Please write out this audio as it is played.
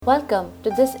Welcome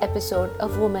to this episode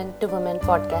of Woman to Woman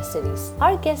podcast series.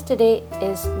 Our guest today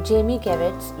is Jamie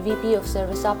Gerrits, VP of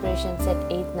Service Operations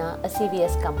at Aetna, a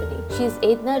CVS company. She is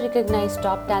Aetna-Recognized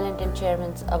Top Talent and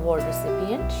Chairman's Award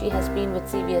recipient. She has been with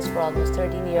CVS for almost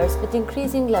 13 years with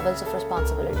increasing levels of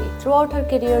responsibility. Throughout her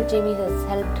career, Jamie has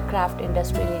helped craft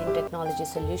industry-leading technology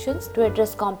solutions to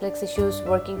address complex issues,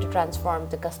 working to transform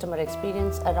the customer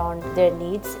experience around their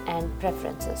needs and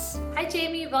preferences. Hi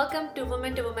Jamie, welcome to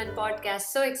Woman podcast.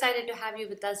 So excited to have you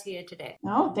with us here today.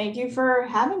 Oh, thank you for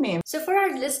having me. So for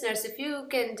our listeners, if you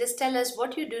can just tell us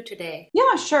what you do today.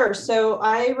 Yeah, sure. So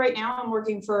right now I'm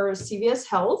working for CVS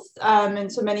Health.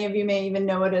 And so many of you may even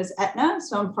know it as Aetna.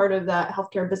 So I'm part of the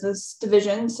healthcare business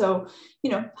division. So,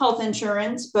 health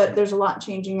insurance, but there's a lot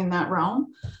changing in that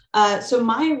realm. So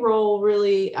my role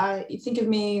really, you think of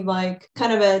me like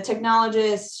kind of a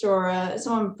technologist or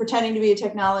someone pretending to be a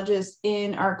technologist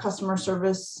in our customer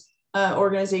service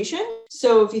organization.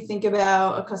 So if you think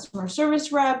about a customer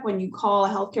service rep, when you call a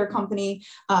healthcare company,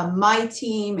 my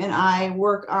team and I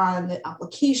work on the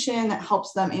application that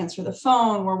helps them answer the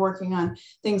phone. We're working on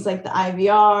things like the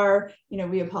IVR.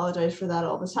 We apologize for that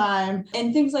all the time.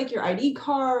 And things like your ID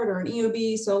card or an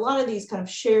EOB. So a lot of these kind of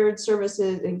shared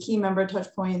services and key member touch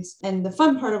points. And the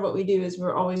fun part of what we do is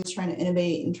we're always trying to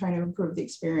innovate and trying to improve the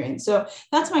experience. So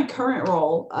that's my current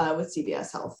role with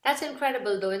CVS Health. That's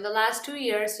incredible though. In the last 2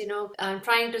 years,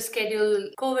 trying to schedule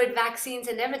COVID vaccines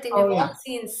and everything, we've all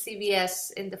seen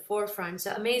CVS in the forefront.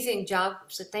 So amazing job.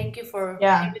 So thank you for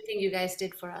everything you guys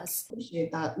did for us.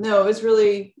 Appreciate that. No, it was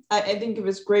really, I think it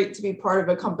was great to be part of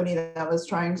a company that was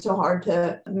trying so hard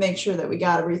to make sure that we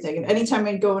got everything. And anytime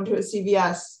I'd go into a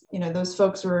CVS, those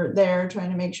folks were there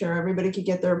trying to make sure everybody could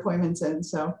get their appointments in.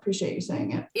 So appreciate you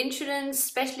saying it. Insurance,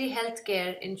 especially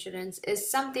healthcare insurance,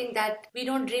 is something that we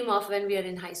don't dream of when we are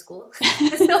in high school.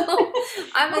 What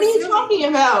are you talking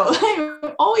about?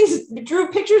 I always drew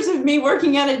pictures of me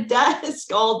working at a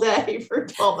desk all day for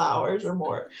 12 hours or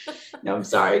more. No, I'm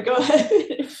sorry. Go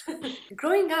ahead.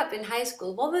 Growing up in high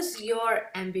school, what was your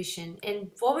ambition and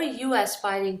what were you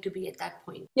aspiring to be at that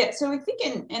point? Yeah, so I think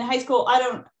in high school,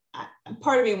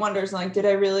 part of me wonders, did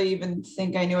I really even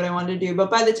think I knew what I wanted to do?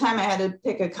 But by the time I had to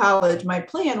pick a college, my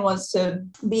plan was to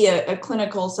be a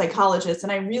clinical psychologist.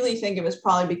 And I really think it was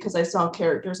probably because I saw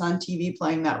characters on TV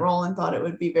playing that role and thought it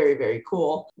would be very, very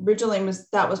cool. Originally,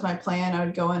 that was my plan. I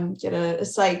would go and get a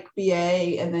psych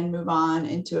BA and then move on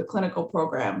into a clinical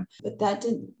program. But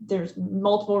there's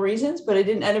multiple reasons, but I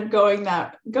didn't end up going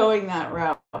that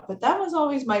route. But that was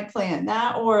always my plan.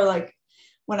 That or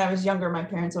when I was younger, my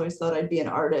parents always thought I'd be an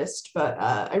artist, but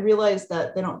I realized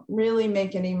that they don't really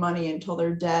make any money until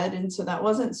they're dead. And so that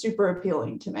wasn't super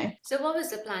appealing to me. So what was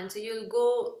the plan? So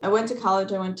I went to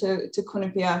college. I went to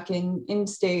Quinnipiac in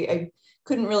state. I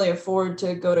couldn't really afford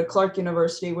to go to Clark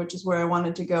University, which is where I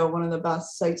wanted to go, one of the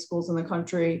best psych schools in the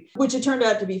country, which it turned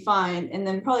out to be fine. And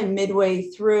then probably midway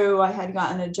through, I had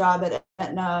gotten a job at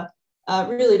Aetna,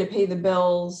 really to pay the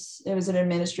bills. It was an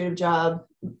administrative job,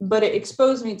 but it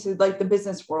exposed me to the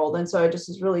business world. And so I just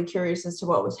was really curious as to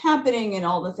what was happening and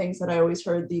all the things that I always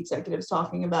heard the executives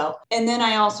talking about. And then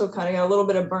I also kind of got a little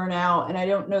bit of burnout, and I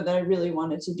don't know that I really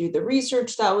wanted to do the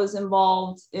research that was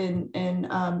involved in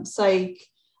psych.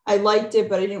 I liked it,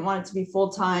 but I didn't want it to be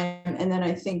full-time. And then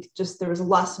I think just there was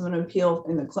less of an appeal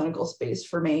in the clinical space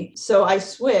for me. So I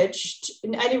switched,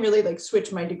 and I didn't really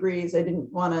switch my degrees. I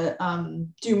didn't want to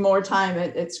do more time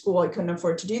at school. I couldn't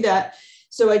afford to do that.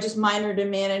 So I just minored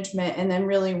in management and then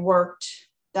really worked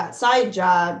that side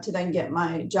job to then get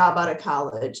my job out of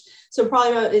college. So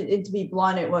probably to be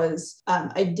blunt, it was,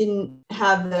 I didn't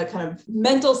have the kind of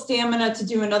mental stamina to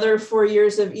do another 4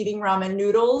 years of eating ramen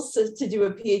noodles, to do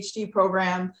a PhD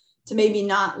program, to maybe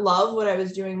not love what I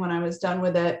was doing when I was done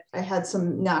with it. I had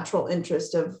some natural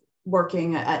interest of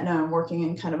working at Aetna and working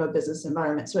in kind of a business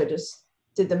environment. So I just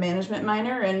did the management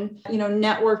minor and,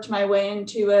 networked my way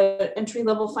into an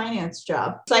entry-level finance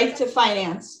job. Psych to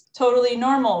finance, totally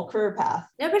normal career path.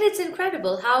 Yeah, but it's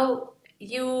incredible how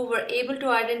you were able to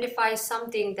identify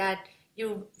something that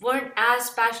you weren't as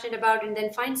passionate about and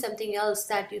then find something else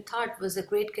that you thought was a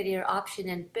great career option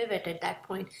and pivot at that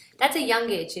point. That's a young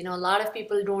age. A lot of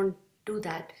people don't do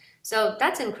that. So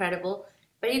that's incredible.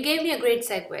 But you gave me a great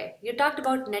segue. You talked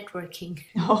about networking.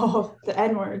 Oh, the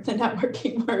N word, the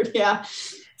networking word, yeah.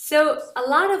 So a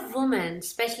lot of women,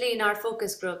 especially in our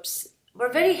focus groups, were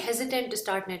very hesitant to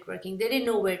start networking. They didn't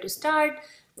know where to start.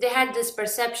 They had this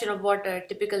perception of what a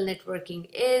typical networking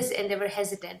is, and they were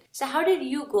hesitant. So how did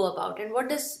you go about, and what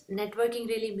does networking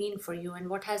really mean for you, and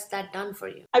what has that done for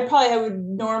you? I would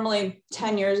normally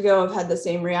 10 years ago have had the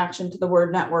same reaction to the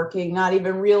word networking, not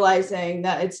even realizing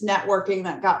that it's networking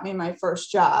that got me my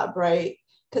first job, right?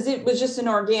 because it was just an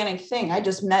organic thing. I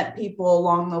just met people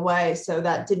along the way. So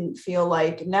that didn't feel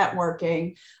like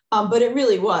networking, but it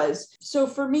really was. So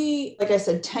for me, like I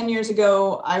said, 10 years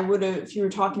ago, I would have, if you were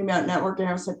talking about networking,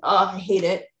 I was like, oh, I hate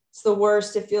it. It's the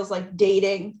worst. It feels like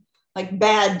dating, like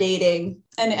bad dating.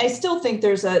 And I still think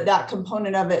there's that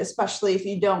component of it, especially if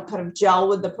you don't kind of gel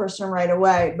with the person right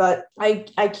away. But I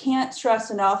can't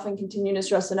stress enough and continue to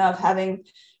stress enough, having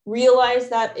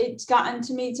realized that it's gotten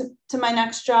to me to my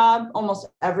next job almost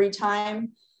every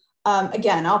time.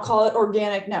 Again, I'll call it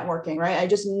organic networking, right? I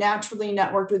just naturally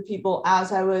networked with people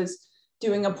as I was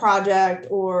doing a project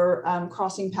or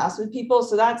crossing paths with people.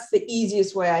 So that's the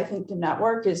easiest way, I think, to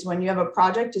network, is when you have a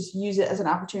project, just use it as an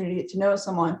opportunity to get to know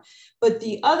someone. But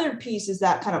the other piece is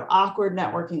that kind of awkward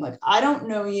networking. Like, I don't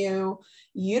know you,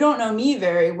 you don't know me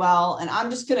very well, and I'm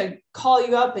just going to call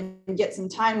you up and get some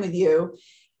time with you.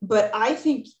 But I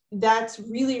think that's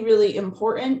really, really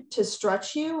important to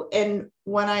stretch you. And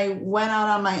when I went out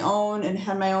on my own and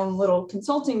had my own little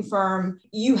consulting firm,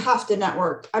 you have to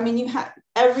network. I mean,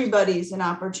 everybody's an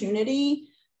opportunity.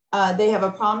 They have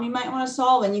a problem you might want to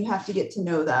solve, and you have to get to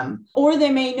know them. Or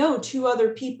they may know two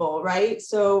other people, right?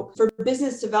 So for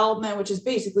business development, which is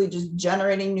basically just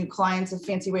generating new clients, a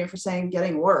fancy way for saying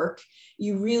getting work,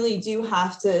 you really do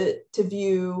have to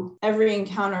view every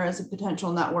encounter as a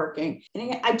potential networking.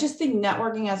 And I just think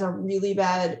networking has a really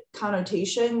bad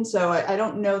connotation. So I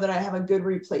don't know that I have a good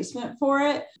replacement for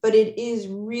it, but it is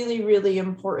really, really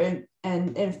important.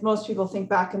 And if most people think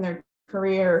back in their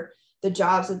career, the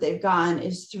jobs that they've gotten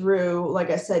is through,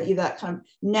 like I said, either that kind of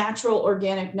natural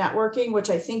organic networking, which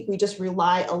I think we just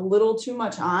rely a little too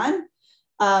much on.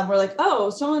 We're like,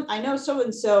 oh, I know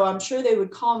so-and-so, I'm sure they would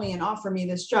call me and offer me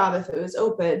this job if it was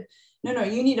open. No,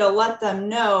 you need to let them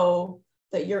know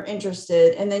that you're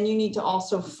interested. And then you need to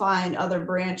also find other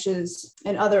branches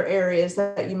and other areas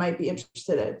that you might be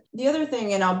interested in. The other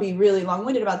thing, and I'll be really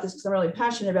long-winded about this because I'm really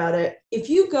passionate about it. If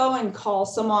you go and call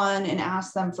someone and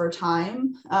ask them for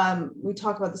time, we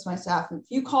talk about this with my staff. If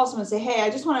you call someone and say, hey,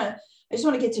 I just want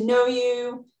to get to know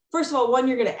you. First of all, one,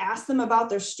 you're going to ask them about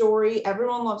their story.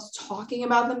 Everyone loves talking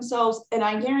about themselves. And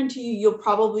I guarantee you'll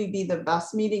probably be the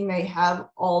best meeting they have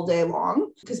all day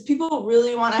long, because people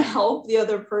really want to help the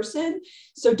other person.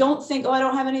 So don't think, oh, I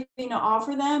don't have anything to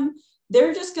offer them.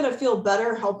 They're just going to feel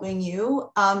better helping you.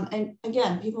 And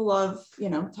again, people love,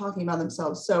 talking about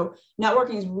themselves. So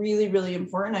networking is really, really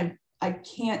important. I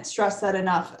can't stress that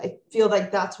enough. I feel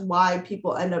like that's why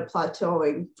people end up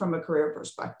plateauing from a career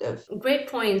perspective. Great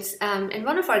points. And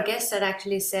one of our guests had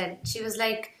actually said, she was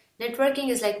like, networking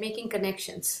is like making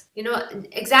connections.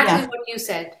 Exactly what you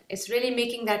said. It's really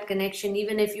making that connection,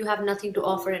 even if you have nothing to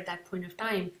offer at that point of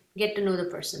time. Get to know the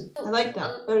person. I like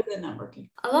that. Better than networking.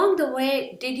 Along the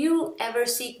way, did you ever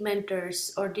seek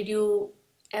mentors, or did you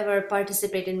ever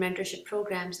participate in mentorship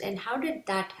programs, and how did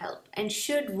that help? And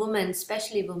should women,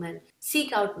 especially women,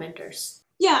 seek out mentors?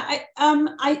 Yeah,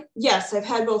 yes, I've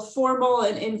had both formal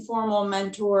and informal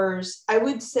mentors. I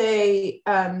would say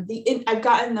I've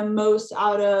gotten the most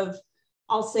out of,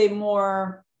 I'll say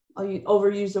more, I'll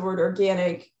overuse the word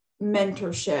organic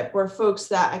mentorship, where folks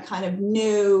that I kind of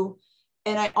knew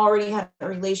and I already had a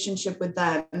relationship with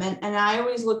them. And I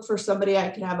always look for somebody I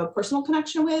could have a personal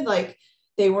connection with, like,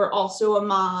 they were also a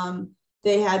mom.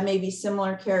 They had maybe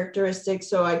similar characteristics,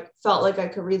 so I felt like I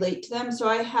could relate to them. So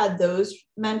I had those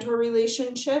mentor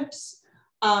relationships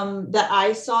that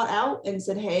I sought out and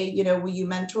said, hey, will you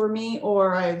mentor me?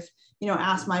 Or I've,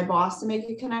 asked my boss to make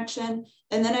a connection.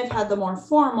 And then I've had the more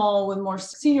formal with more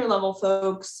senior level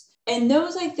folks. And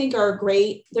those, I think, are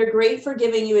great. They're great for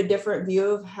giving you a different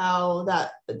view of how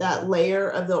that layer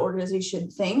of the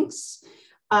organization thinks.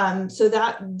 So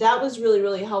that was really,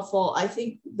 really helpful. I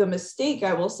think the mistake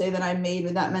I will say that I made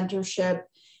with that mentorship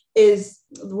is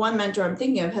one mentor I'm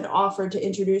thinking of had offered to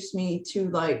introduce me to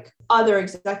like other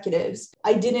executives.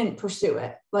 I didn't pursue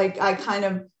it. Like, I kind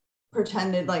of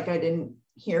pretended like I didn't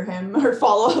hear him or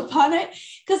follow up on it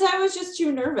because I was just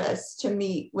too nervous to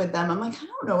meet with them. I'm like, I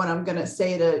don't know what I'm going to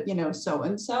say to,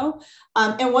 so-and-so.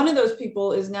 And one of those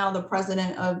people is now the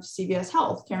president of CVS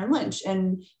Health, Karen Lynch.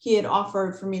 And he had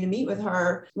offered for me to meet with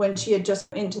her when she had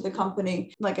just into the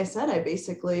company. Like I said, I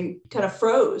basically kind of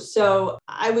froze. So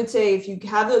I would say if you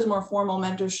have those more formal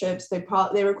mentorships,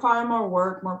 they require more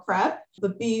work, more prep,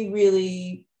 but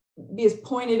be as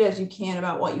pointed as you can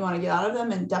about what you want to get out of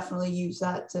them, and definitely use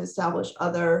that to establish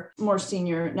other more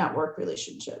senior network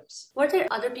relationships. Were there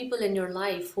other people in your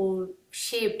life who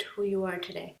shaped who you are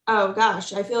today? Oh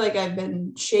gosh, I feel like I've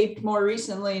been shaped more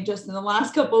recently just in the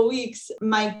last couple of weeks.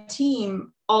 My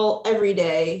team every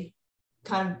day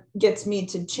kind of gets me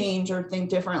to change or think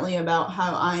differently about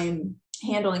how I'm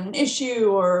handling an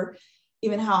issue or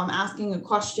even how I'm asking a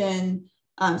question.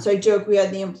 So I joke, we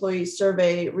had the employee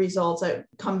survey results that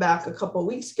come back a couple of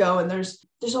weeks ago, and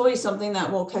there's always something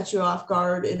that will catch you off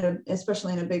guard,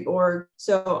 especially in a big org.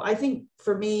 So I think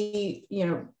for me,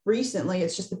 recently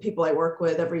it's just the people I work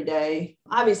with every day.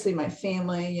 Obviously my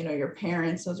family, your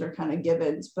parents, those are kind of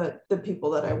givens, but the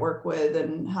people that I work with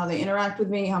and how they interact with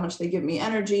me, how much they give me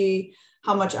energy,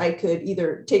 how much I could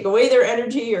either take away their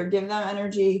energy or give them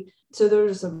energy. So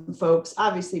those are some folks,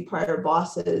 obviously prior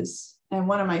bosses. And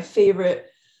one of my favorite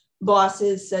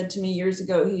bosses said to me years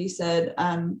ago, he said,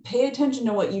 pay attention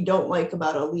to what you don't like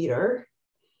about a leader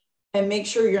and make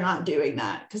sure you're not doing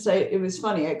that. Because it was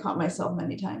funny, I caught myself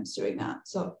many times doing that.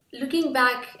 So looking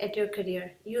back at your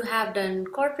career, you have done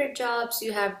corporate jobs,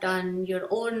 you have done your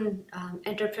own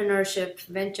entrepreneurship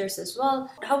ventures as well.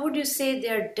 How would you say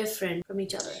they're different from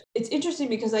each other? It's interesting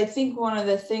because I think one of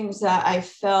the things that I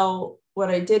felt when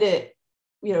I did it,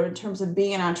 in terms of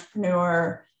being an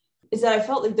entrepreneur, is that I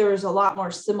felt like there was a lot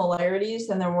more similarities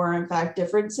than there were, in fact,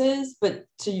 differences. But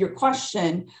to your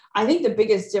question, I think the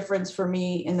biggest difference for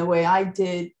me in the way I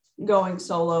did going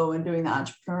solo and doing the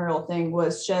entrepreneurial thing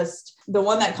was just the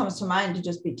one that comes to mind, to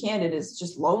just be candid, is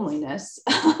just loneliness.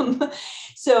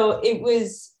 So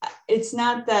it's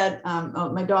not that,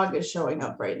 my dog is showing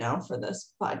up right now for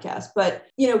this podcast, but,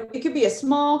 it could be a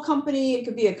small company, it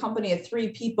could be a company of 3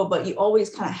 people, but you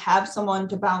always kind of have someone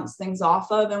to bounce things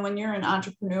off of. And when you're an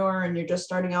entrepreneur and you're just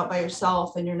starting out by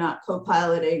yourself and you're not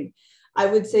co-piloting, I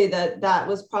would say that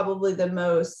was probably the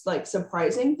most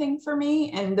surprising thing for me.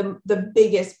 And the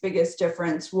biggest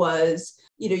difference was,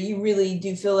 you really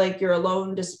do feel like you're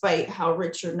alone despite how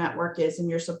rich your network is and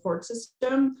your support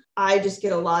system. I just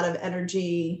get a lot of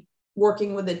energy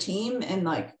working with a team and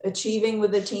achieving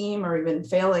with a team, or even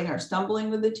failing or stumbling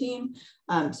with the team.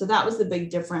 So that was the big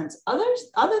difference.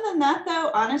 Other than that,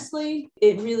 though, honestly,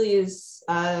 it really is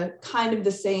kind of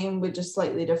the same with just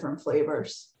slightly different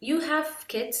flavors. You have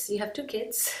kids. You have 2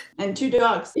 kids. And 2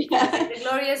 dogs. Yeah.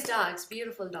 Glorious dogs,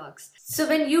 beautiful dogs. So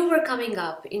when you were coming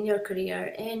up in your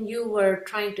career and you were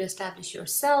trying to establish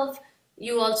yourself,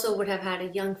 you also would have had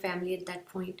a young family at that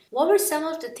point. What were some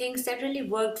of the things that really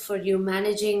worked for you,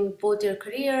 managing both your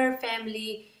career,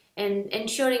 family, and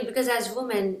ensuring, because as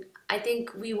women, I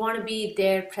think we want to be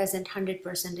there present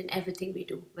 100% in everything we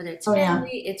do, whether it's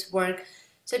family, it's work.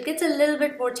 So it gets a little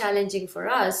bit more challenging for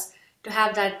us to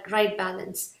have that right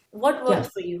balance. What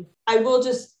worked for you? I will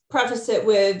just preface it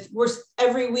with,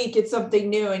 every week it's something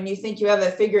new and you think you have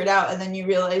it figured out and then you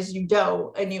realize you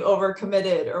don't and you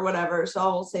overcommitted or whatever. So I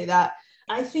will say that.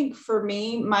 I think for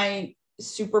me, my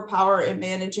superpower in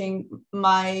managing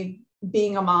my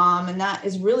being a mom, and that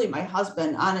is really my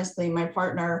husband, honestly, my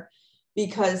partner,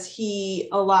 because he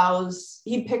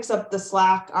picks up the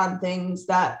slack on things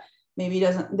that maybe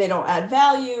they don't add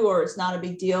value, or it's not a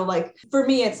big deal. Like for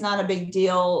me, it's not a big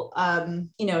deal,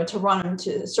 to run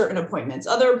to certain appointments,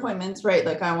 other appointments, right?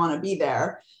 Like I want to be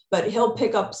there, but he'll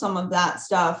pick up some of that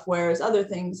stuff. Whereas other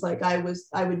things, like I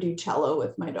would do cello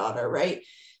with my daughter, right?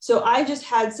 So I just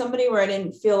had somebody where I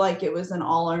didn't feel like it was an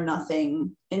all or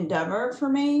nothing endeavor for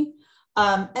me.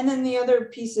 And then the other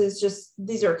piece is just,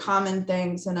 these are common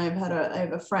things. And I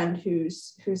have a friend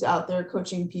who's out there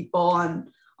coaching people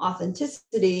on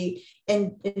authenticity.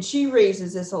 And she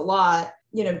raises this a lot,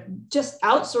 just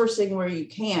outsourcing where you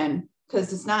can,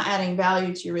 because it's not adding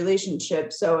value to your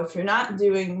relationship. So if you're not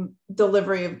doing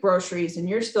delivery of groceries and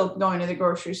you're still going to the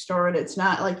grocery store and it's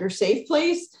not like your safe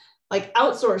place, like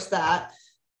outsource that.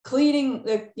 Cleaning,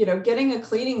 getting a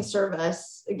cleaning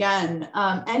service, again,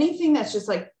 anything that's just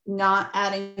like not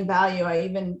adding value. I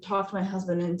even talked my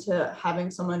husband into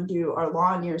having someone do our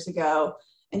lawn years ago,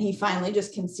 and he finally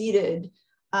just conceded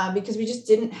because we just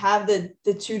didn't have the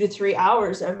 2 to 3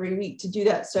 hours every week to do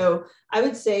that. So I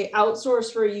would say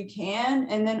outsource where you can,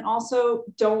 and then also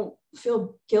don't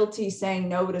feel guilty saying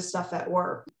no to stuff at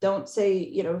work. Don't say,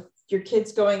 your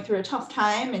kid's going through a tough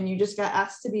time and you just got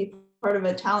asked to be part of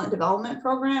a talent development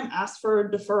program, ask for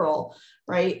a deferral,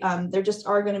 right? There just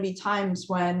are going to be times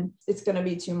when it's going to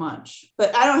be too much,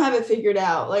 but I don't have it figured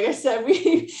out. Like I said,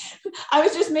 I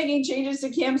was just making changes to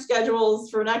camp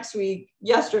schedules for next week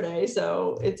yesterday.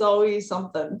 So it's always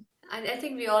something. I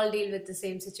think we all deal with the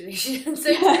same situation. So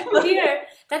it's clear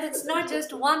that it's not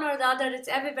just one or the other, it's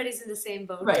everybody's in the same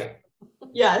boat. Right.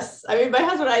 Yes. I mean, my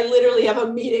husband and I literally have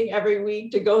a meeting every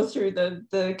week to go through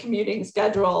the commuting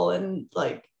schedule, and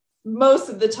like, most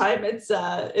of the time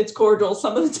it's cordial.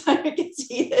 Some of the time it gets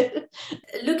heated.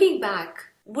 Looking back,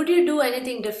 would you do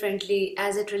anything differently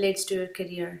as it relates to your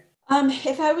career?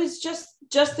 If I was just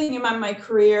thinking about my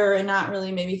career and not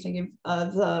really maybe thinking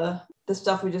of the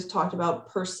stuff we just talked about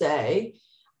per se,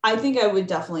 I think I would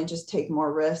definitely just take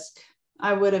more risk.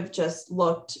 I would have just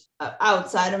looked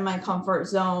outside of my comfort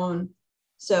zone.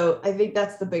 So I think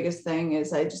that's the biggest thing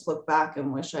is I just look back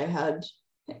and wish I had,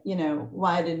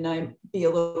 why didn't I be a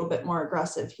little bit more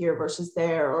aggressive here versus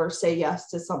there, or say yes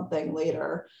to something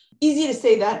later? Easy to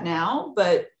say that now,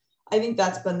 but I think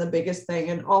that's been the biggest thing.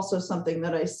 And also something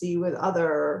that I see with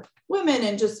other women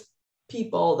and just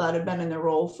people that have been in the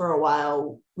role for a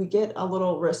while, we get a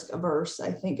little risk averse,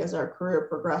 I think, as our career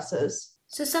progresses.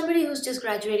 So somebody who's just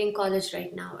graduating college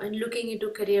right now and looking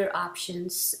into career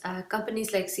options,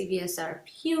 companies like CVS are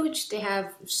huge. They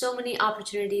have so many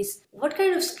opportunities. What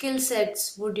kind of skill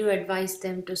sets would you advise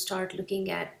them to start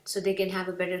looking at so they can have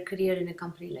a better career in a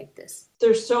company like this?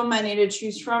 There's so many to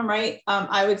choose from, right?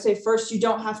 I would say first, you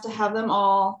don't have to have them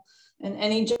all. In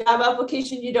any job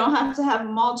application, you don't have to have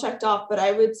them all checked off, but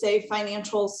I would say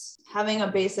financials, having a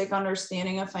basic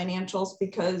understanding of financials,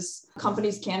 because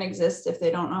companies can't exist if they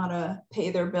don't know how to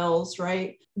pay their bills,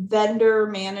 right? Vendor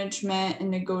management and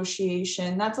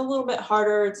negotiation, that's a little bit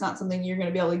harder. It's not something you're going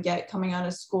to be able to get coming out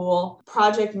of school.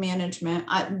 Project management,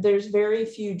 there's very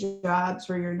few jobs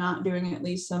where you're not doing at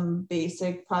least some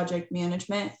basic project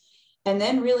management. And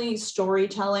then really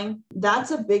storytelling, that's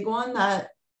a big one that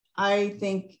I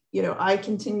think, I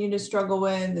continue to struggle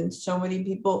with, and so many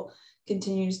people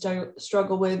continue to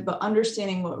struggle with, but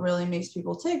understanding what really makes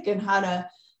people tick and how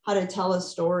to tell a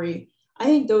story. I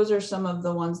think those are some of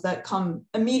the ones that come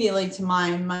immediately to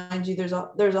mind. Mind you, there's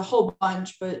a whole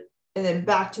bunch, and then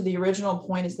back to the original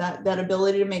point is that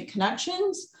ability to make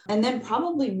connections, and then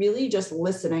probably really just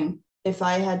listening. If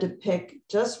I had to pick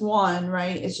just one,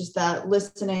 right, it's just that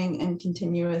listening and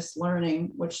continuous learning,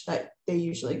 which that they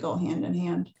usually go hand in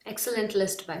hand. Excellent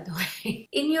list, by the way.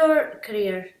 In your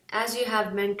career, as you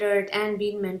have mentored and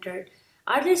been mentored,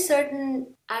 are there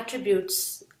certain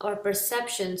attributes or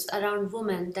perceptions around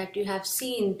women that you have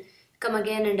seen come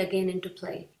again and again into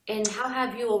play? And how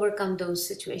have you overcome those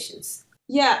situations?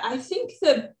 Yeah, I think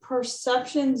the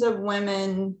perceptions of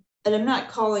women, and I'm not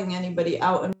calling anybody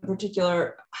out in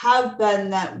particular, have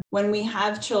been that when we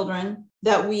have children,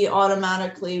 that we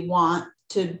automatically want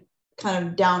to kind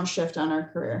of downshift on our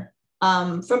career.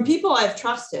 From people I've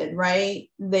trusted, right?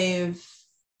 They've,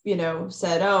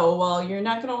 said, oh, well, you're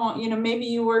not going to want, maybe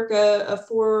you work a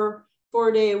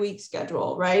four-day a week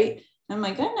schedule, right? I'm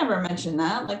like, I never mentioned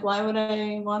that. Like, why would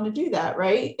I want to do that,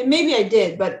 right? And maybe I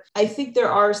did, but I think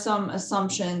there are some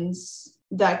assumptions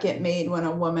that get made when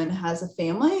a woman has a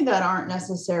family that aren't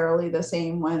necessarily the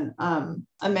same when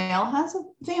a male has a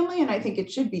family. And I think it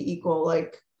should be equal.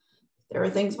 Like, there are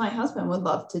things my husband would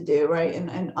love to do, right?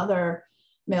 And other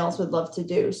males would love to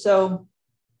do. So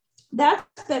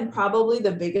that's been probably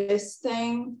the biggest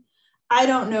thing. I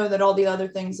don't know that all the other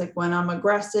things, like when I'm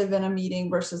aggressive in a meeting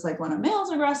versus like when a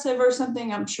male's aggressive or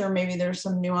something, I'm sure maybe there's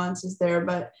some nuances there,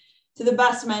 but to the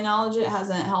best of my knowledge, it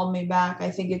hasn't held me back. I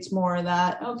think it's more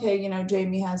that, okay,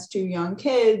 Jamie has 2 young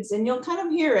kids, and you'll kind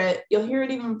of hear it. You'll hear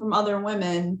it even from other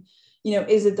women,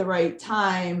 is it the right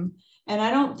time? And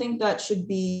I don't think that should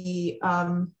be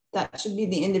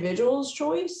the individual's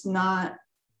choice, not,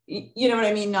 what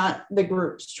I mean? Not the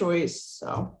group's choice.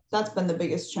 So that's been the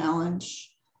biggest challenge.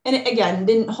 And it, again,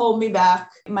 didn't hold me back.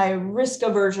 My risk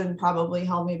aversion probably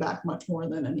held me back much more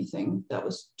than anything that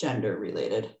was gender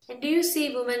related. And do you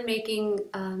see women making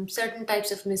certain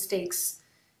types of mistakes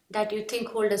that you think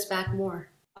hold us back more?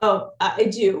 Oh, I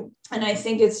do. And I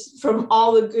think it's from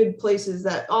all the good places,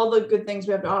 all the good things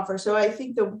we have to offer. So I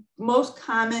think the most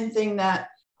common thing that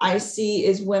I see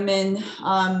is women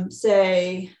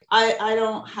say, I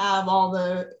don't have all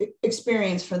the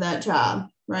experience for that job,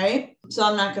 right? So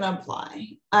I'm not going to apply.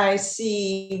 I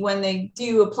see when they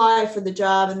do apply for the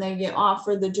job and they get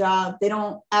offered the job, they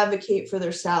don't advocate for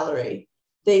their salary.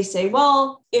 They say,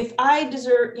 well, if I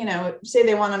deserve, say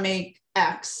they want to make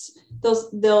X,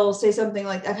 they'll say something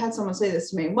like, I've had someone say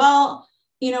this to me, well,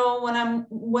 when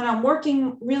I'm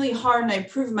working really hard and I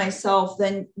prove myself,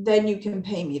 then you can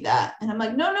pay me that. And I'm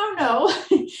like, no.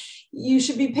 You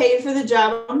should be paid for the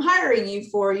job I'm hiring you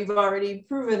for. You've already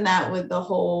proven that with the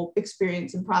whole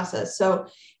experience and process. So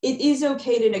it is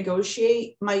okay to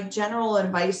negotiate. My general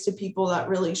advice to people that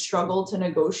really struggle to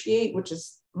negotiate, which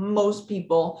is most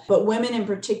people, but women in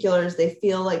particular, is they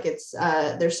feel like it's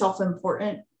they're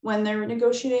self-important when they're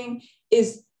negotiating,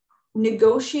 is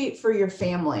negotiate for your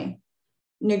family.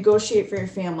 Negotiate for your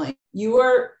family.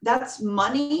 That's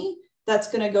money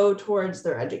that's going to go towards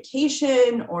their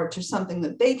education or to something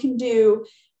that they can do.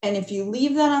 And if you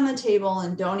leave that on the table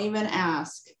and don't even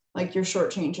ask, like, you're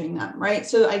shortchanging them, right?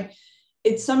 So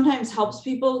it sometimes helps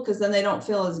people because then they don't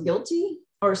feel as guilty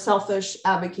or selfish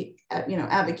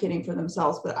advocating for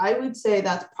themselves. But I would say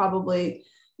that's probably,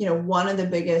 one of the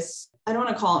biggest I don't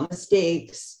want to call it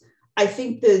mistakes. I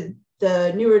think the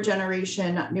newer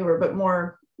generation, not newer, but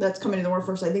more that's coming to the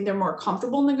workforce, I think they're more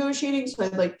comfortable negotiating. So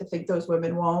I'd like to think those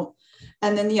women won't.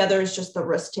 And then the other is just the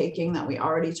risk taking that we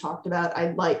already talked about.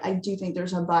 I do think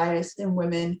there's a bias in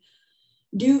women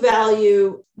do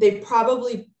value, they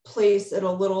probably place at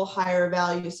a little higher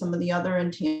value some of the other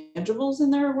intangibles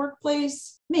in their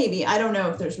workplace. Maybe, I don't know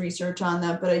if there's research on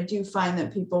that, but I do find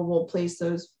that people will place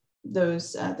those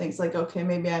things like, okay,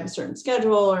 maybe I have a certain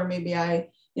schedule, or maybe I,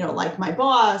 like my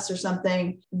boss or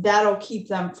something. That'll keep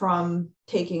them from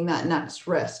taking that next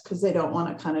risk because they don't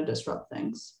want to kind of disrupt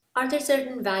things. Are there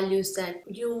certain values that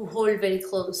you hold very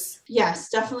close? Yes,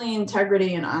 definitely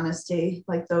integrity and honesty.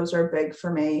 Like those are big for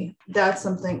me. That's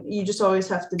something you just always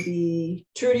have to be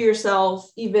true to yourself,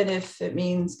 even if it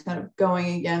means kind of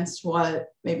going against what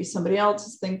maybe somebody else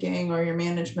is thinking or your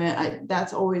management.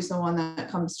 That's always the one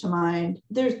that comes to mind.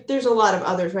 There's a lot of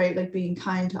others, right? Like being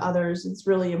kind to others. It's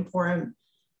really important.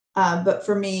 But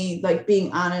for me, like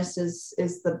being honest is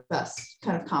the best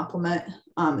kind of compliment.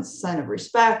 It's a sign of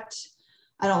respect.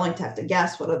 I don't like to have to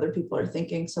guess what other people are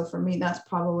thinking. So for me, that's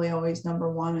probably always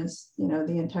number one is,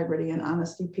 the integrity and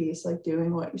honesty piece, like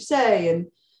doing what you say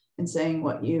and saying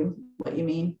what you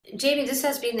mean. Jamie, this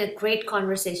has been a great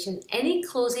conversation. Any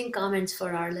closing comments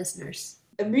for our listeners?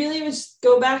 I really would just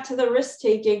go back to the risk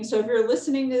taking. So if you're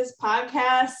listening to this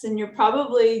podcast and you're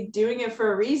probably doing it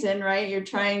for a reason, right? You're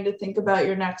trying to think about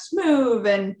your next move.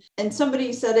 And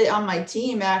somebody said it on my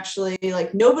team, actually,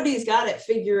 like nobody's got it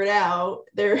figured out.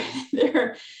 There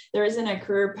isn't a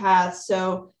career path.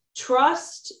 So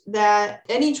trust that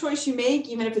any choice you make,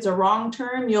 even if it's a wrong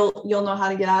turn, you'll know how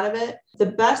to get out of it. The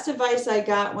best advice I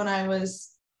got when I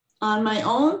was on my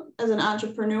own as an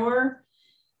entrepreneur,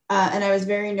 and I was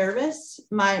very nervous.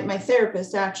 My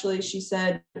therapist, actually, she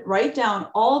said, write down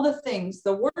all the things,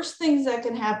 the worst things that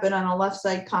can happen on a left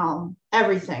side column,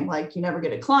 everything, like you never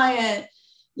get a client,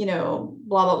 blah,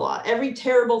 blah, blah, every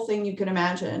terrible thing you can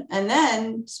imagine. And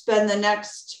then spend the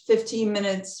next 15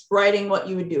 minutes writing what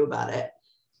you would do about it,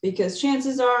 because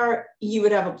chances are you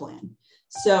would have a plan.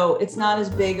 So it's not as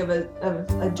big of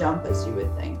a jump as you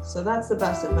would think. So that's the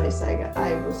best advice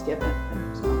I was given.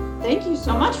 So thank you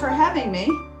so much for having me.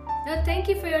 No, thank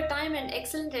you for your time and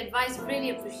excellent advice. Really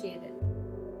appreciate it.